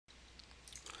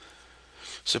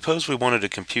Suppose we wanted to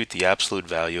compute the absolute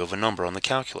value of a number on the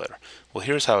calculator. Well,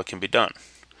 here's how it can be done.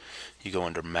 You go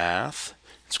under Math,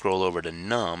 scroll over to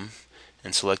Num,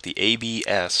 and select the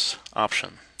ABS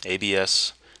option.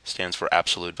 ABS stands for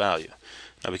absolute value.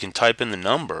 Now we can type in the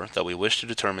number that we wish to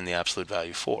determine the absolute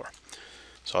value for.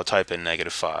 So I'll type in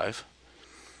 -5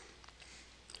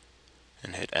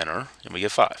 and hit enter, and we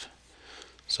get 5.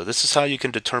 So this is how you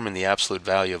can determine the absolute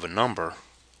value of a number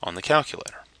on the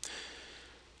calculator.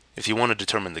 If you want to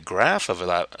determine the graph of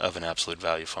an absolute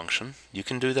value function, you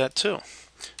can do that too.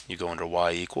 You go under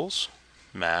y equals,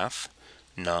 math,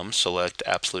 num, select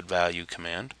absolute value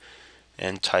command,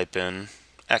 and type in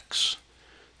x.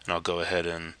 And I'll go ahead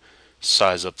and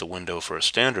size up the window for a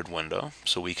standard window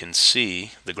so we can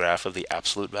see the graph of the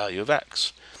absolute value of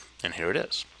x. And here it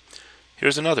is.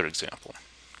 Here's another example.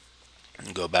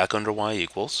 Go back under y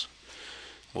equals.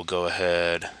 We'll go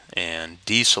ahead and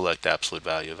deselect absolute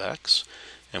value of x,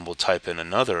 and we'll type in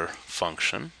another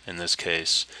function, in this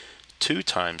case 2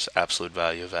 times absolute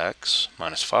value of x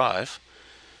minus 5,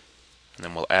 and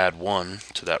then we'll add 1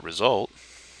 to that result,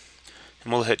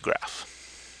 and we'll hit graph.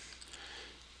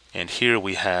 And here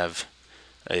we have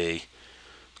a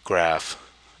graph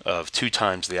of 2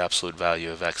 times the absolute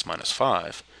value of x minus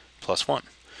 5 plus 1.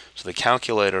 So the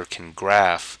calculator can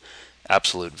graph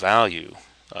absolute value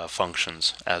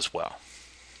functions as well.